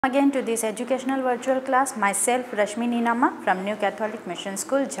Again to this educational virtual class, myself Rashmi Ninama from New Catholic Mission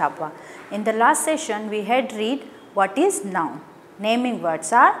School, Jhabwa. In the last session we had read what is noun. Naming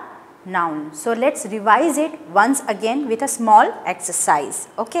words are noun. So let's revise it once again with a small exercise.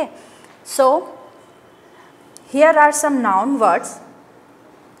 Okay. So here are some noun words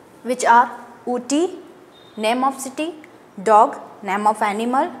which are Ooty, name of city; dog, name of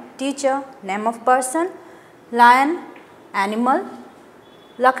animal; teacher, name of person; lion, animal;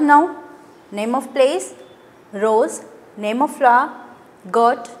 Lucknow, name of place; rose, name of flower;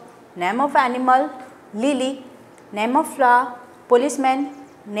 goat, name of animal; lily, name of flower; policeman,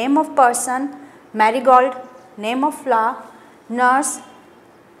 name of person; marigold, name of flower; nurse,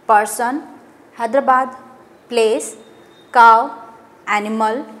 person; Hyderabad, place; cow,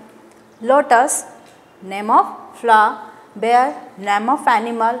 animal; lotus, name of flower; bear, name of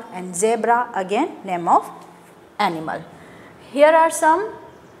animal; and zebra, again name of animal. Here are some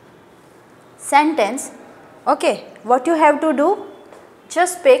sentence. Okay, what you have to do,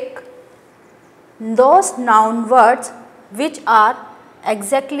 just pick those noun words which are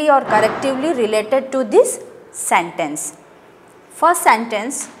exactly or correctively related to this sentence. First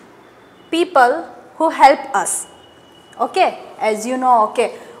sentence, people who help us. Okay, as you know,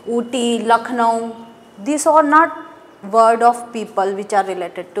 okay, Ooty, Lucknow, these are not word of people which are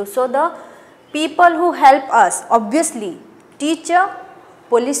related to. So the people who help us, obviously teacher,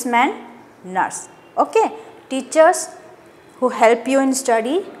 policeman, nurse. Okay, teachers who help you in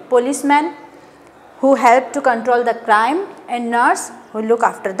study, policemen who help to control the crime, and nurse who look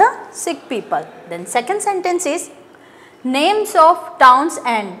after the sick people. Then second sentence is names of towns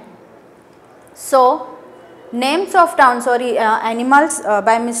and. So names of towns, sorry, animals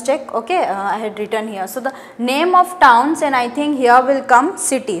by mistake. Okay, I had written here. So the name of towns, and I think here will come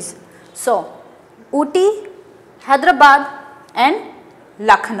cities. So Ooty, Hyderabad and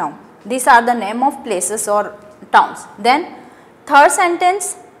Lucknow. These are the name of places or towns. Then third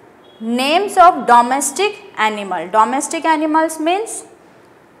sentence, names of domestic animal. Domestic animals means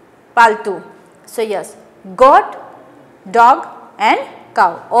paltu. So yes, goat, dog and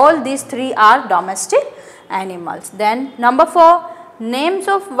cow. All these three are domestic animals. Then number 4, names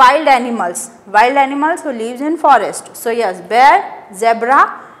of wild animals. Wild animals who lives in forest. So yes, bear,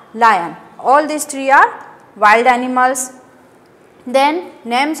 zebra, lion. All these three are wild animals. Then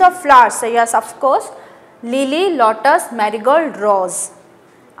names of flowers. So yes, of course, lily, lotus, marigold, rose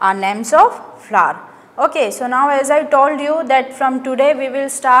are names of flower. Okay, so now as I told you that from today we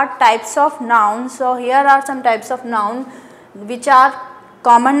will start types of nouns. So here are some types of noun which are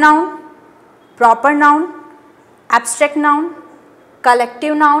common noun, proper noun, abstract noun,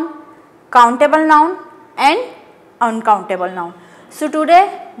 collective noun, countable noun and uncountable noun. So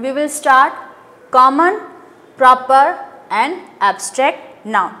today we will start common, proper and abstract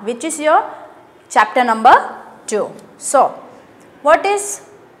noun, which is your chapter number 2. So what is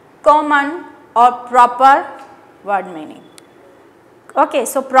common or proper word meaning? Okay,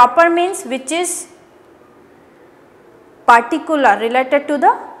 so proper means which is particular, related to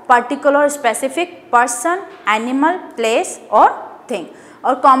the particular specific person, animal, place or thing.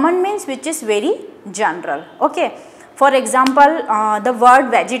 Or common means which is very general. Okay, for example, the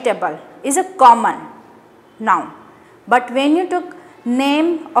word vegetable is a common noun. But when you took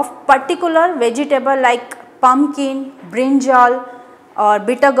name of particular vegetable like pumpkin, brinjal or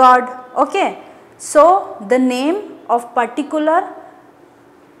bitter gourd, okay, so the name of particular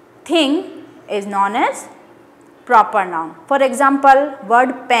thing is known as proper noun. For example,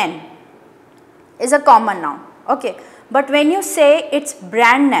 word pen is a common noun, okay, but when you say its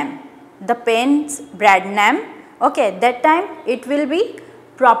brand name, the pen's brand name, okay, that time it will be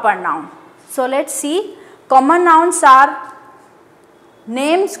proper noun. So let's see. Common nouns are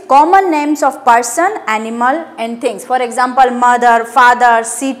names, common names of person, animal and things. For example, mother, father,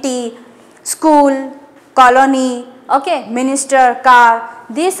 city, school, colony, okay, minister, car.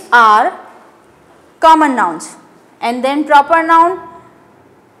 These are common nouns. And then proper noun,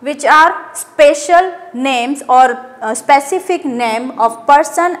 which are special names or specific name of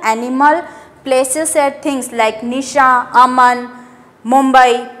person, animal, places and things like Nisha, Aman,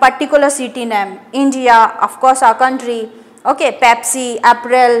 Mumbai, particular city name, India, of course our country, okay, Pepsi,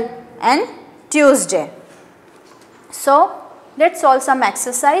 April and Tuesday. So let's solve some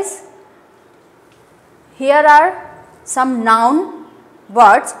exercise. Here are some noun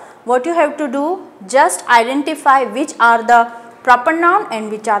words. What you have to do, just identify which are the proper noun and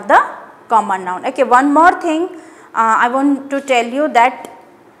which are the common noun. Okay, one more thing I want to tell you that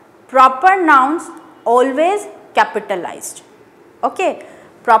proper nouns always capitalized. Okay,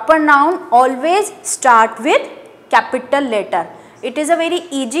 proper noun always start with capital letter. it is a very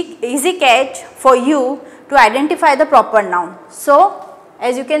easy catch for you to identify the proper noun. So,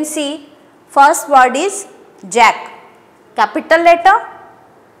 as you can see, first word is Jack, capital letter,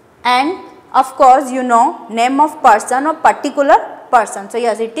 and of course you know name of person or particular person. So,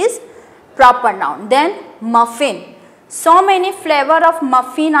 yes, it is proper noun. Then muffin, so many flavor of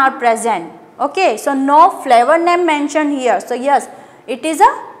muffin are present. Okay, so no flavor name mentioned here. So, yes, it is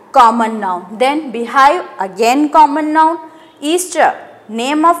a common noun. Then beehive, again common noun. Easter,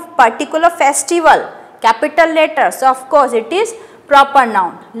 name of particular festival, capital letter. So, of course, it is proper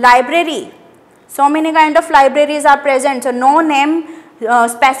noun. Library, so many kind of libraries are present. So, no name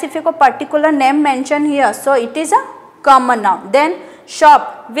specific or particular name mentioned here. So, it is a common noun. Then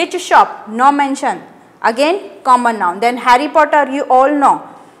shop, which shop? No mention. Again common noun. Then Harry Potter, you all know.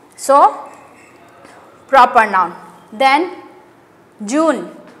 So, proper noun. Then June,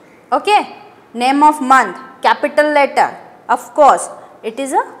 okay, name of month, capital letter. Of course, it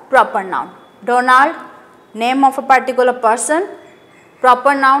is a proper noun. Donald, name of a particular person,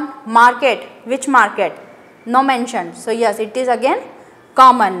 proper noun. Market, which market? No mention. So, yes, it is again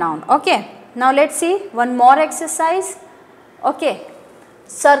common noun. Okay. Now, let us see one more exercise. Okay.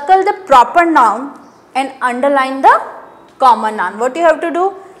 Circle the proper noun and underline the common noun. What you have to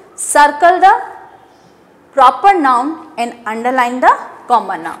do? Circle the proper noun and underline the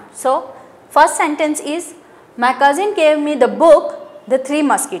common noun. So, first sentence is, my cousin gave me the book, The Three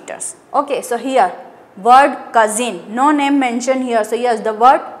Musketeers. Okay, so here word cousin, no name mentioned here. So, yes, the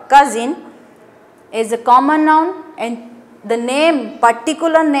word cousin is a common noun, and the name,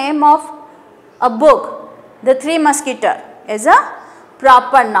 particular name of a book, The Three Musketeers, is a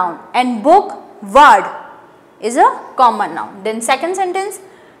proper noun, and book word is a common noun. Then second sentence,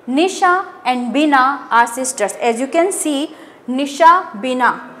 Nisha and Bina are sisters. As you can see, Nisha,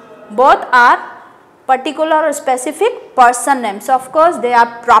 Bina, both are particular or specific person names. So, of course, they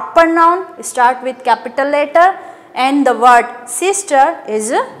are proper noun, start with capital letter, and the word sister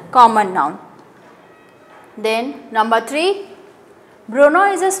is a common noun. Then number 3, Bruno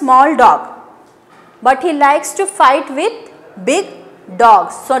is a small dog, but he likes to fight with big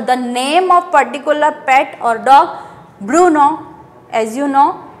dogs. So, the name of particular pet or dog, Bruno, as you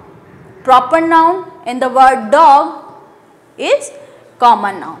know, proper noun, and the word dog is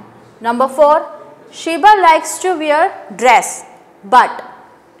common noun. Number 4, Shiba likes to wear dress, but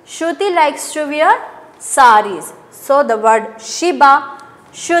Shruti likes to wear saris. So, the word Shiba,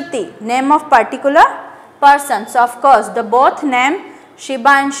 Shruti, name of particular person. So, of course, the both name Shiba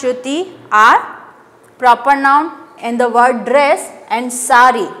and Shruti are proper noun, and the word dress and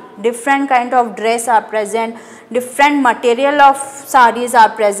sari, different kind of dress are present, different material of saris are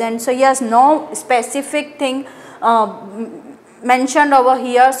present. So, yes, no specific thing mentioned over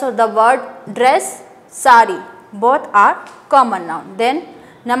here. So, the word dress, sari, both are common noun. Then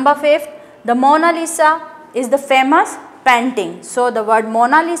number 5, the Mona Lisa is the famous painting. So, the word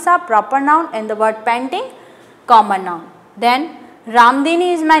Mona Lisa, proper noun, and the word painting, common noun. Then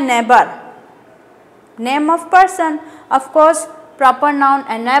Ramdini is my neighbor, name of person, of course, proper noun,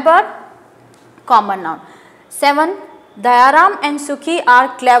 and neighbor, common noun. 7, Dayaram and Sukhi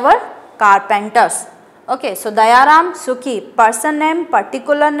are clever carpenters. Okay, so Dayaram, Sukhi, person name,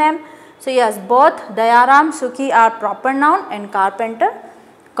 particular name. So, yes, both Dayaram, Sukhi are proper noun, and carpenter,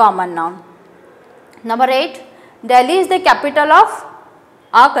 common noun. Number 8, Delhi is the capital of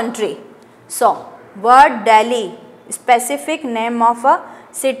our country. So, word Delhi, specific name of a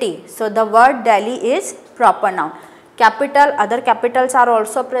city. So, the word Delhi is proper noun. Capital, other capitals are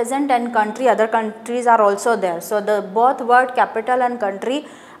also present, and country, other countries are also there. So, the both word capital and country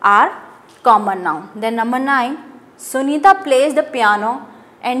are common noun. Then number 9, Sunita plays the piano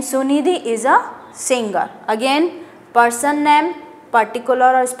and Sunidhi is a singer. Again, person name,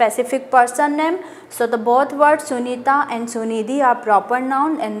 particular or specific person name. So, the both words Sunita and Sunidhi are proper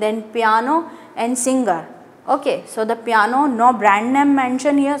noun, and then piano and singer. Okay, so the piano, no brand name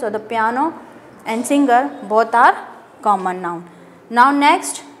mentioned here. So, the piano and singer both are common noun. Now,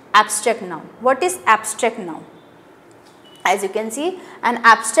 next, abstract noun. What is abstract noun? As you can see, an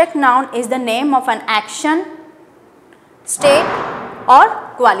abstract noun is the name of an action, state or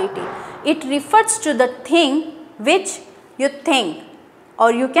quality. It refers to the thing which you think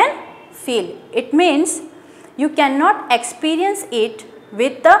or you can feel. It means you cannot experience it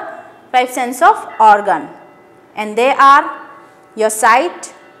with the 5 sense of organ, and they are your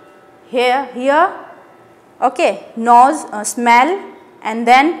sight, hear, okay, nose, smell, and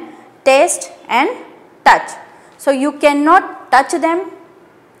then taste and touch. So, you cannot touch them,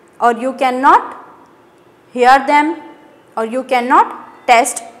 or you cannot hear them, or you cannot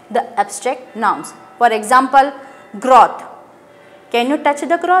taste the abstract nouns. For example, growth. Can you touch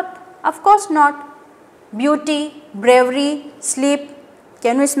the cloth? Of course not. Beauty, bravery, sleep.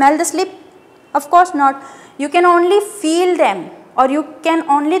 Can you smell the sleep? Of course not. You can only feel them or you can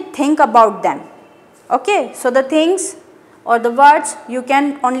only think about them. Okay, so the things or the words you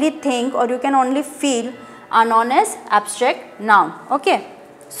can only think or you can only feel are known as abstract noun. Okay,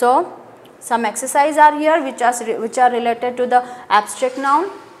 so some exercise are here which are related to the abstract noun.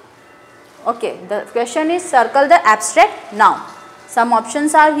 Okay, the question is circle the abstract noun. Some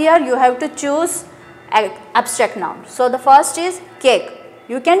options are here, you have to choose abstract noun. So the first is cake.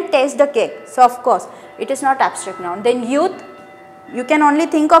 You can taste the cake. So of course it is not abstract noun. Then youth, you can only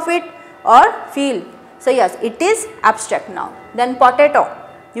think of it or feel. So yes, it is abstract noun. Then potato,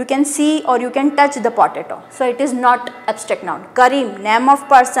 you can see or you can touch the potato. So it is not abstract noun. Karim, name of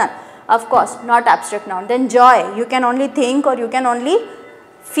person, of course not abstract noun. Then joy, you can only think or you can only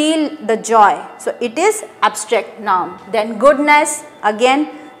feel the joy. So it is abstract noun. Then goodness, again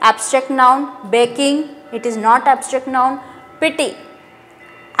abstract noun. Baking, it is not abstract noun. Pity,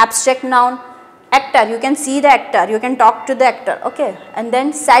 abstract noun. Actor, you can see the actor, you can talk to the actor. Okay, and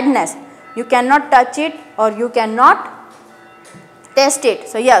then sadness, you cannot touch it or you cannot taste it.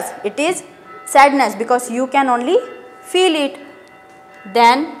 So yes, it is sadness because you can only feel it.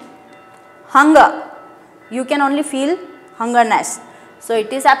 Then hunger, you can only feel hungerness. So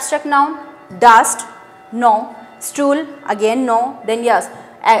it is abstract noun. Dust, no. Stool, again no. Then yes,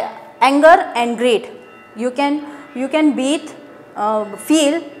 anger and greed, you can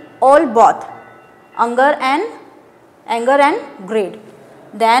feel all both, anger and greed.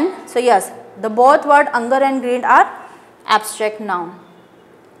 Then so yes, the both word anger and greed are abstract noun.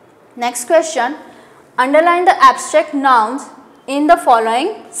 Next question, underline the abstract nouns in the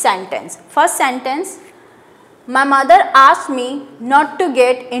following sentence. First sentence, my mother asked me not to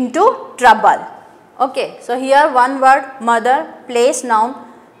get into trouble. Okay, so here one word mother, place noun.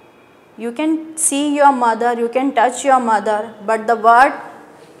 You can see your mother, you can touch your mother, but the word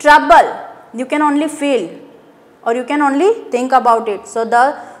trouble, you can only feel or you can only think about it. So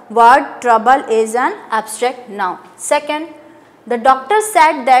the word trouble is an abstract noun. Second, the doctor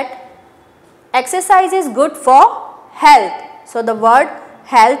said that exercise is good for health. So the word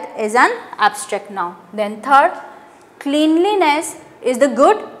health is an abstract noun. Then third, cleanliness is the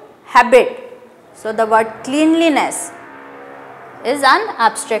good habit. So the word cleanliness is an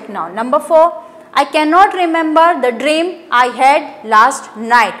abstract noun. Number 4, I cannot remember the dream I had last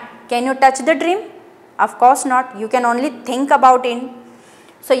night. Can you touch the dream? Of course not. You can only think about it.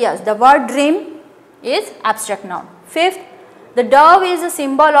 So yes, the word dream is abstract noun. Fifth, the dove is a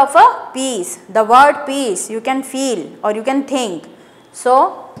symbol of a peace. The word peace you can feel or you can think.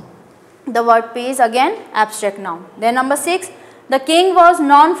 So the word peace again abstract noun. Then number 6, the king was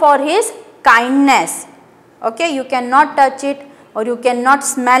known for his kindness. Okay, you cannot touch it or you cannot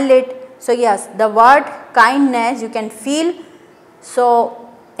smell it. So yes, the word kindness you can feel. So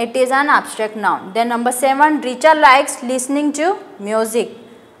it is an abstract noun. Then number 7, Richa likes listening to music.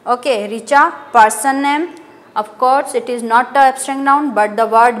 Okay, Richa, person name. Of course, it is not the abstract noun, but the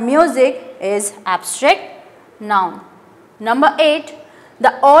word music is abstract noun. Number 8,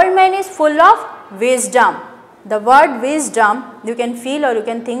 the old man is full of wisdom. The word wisdom, you can feel or you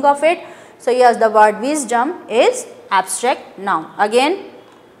can think of it. So yes, the word wisdom is abstract noun. Again,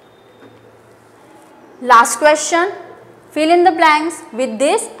 last question, fill in the blanks with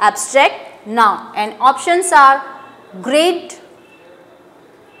this abstract noun. And options are great,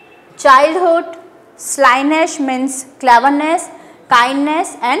 childhood, slyness means cleverness,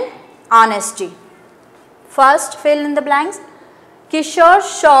 kindness and honesty. First, fill in the blanks. Kishore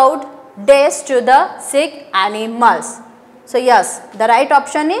showed days to the sick animals. So yes, the right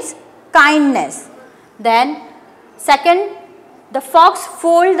option is kindness. Then second, the fox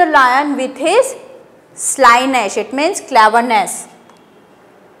fooled the lion with his slyness. It means cleverness.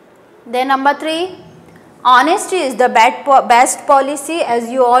 Then number 3, honesty is the best policy, as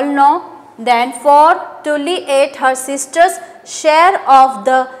you all know. Then 4, Tully ate her sister's share of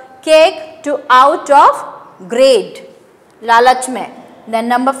the cake out of greed, lalach mein. Then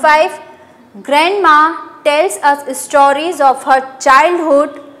number 5, grandma tells us stories of her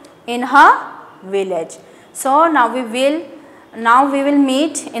childhood in her village. So now we will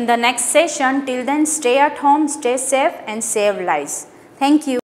meet in the next session. Till then, stay at home, stay safe and save lives. Thank you.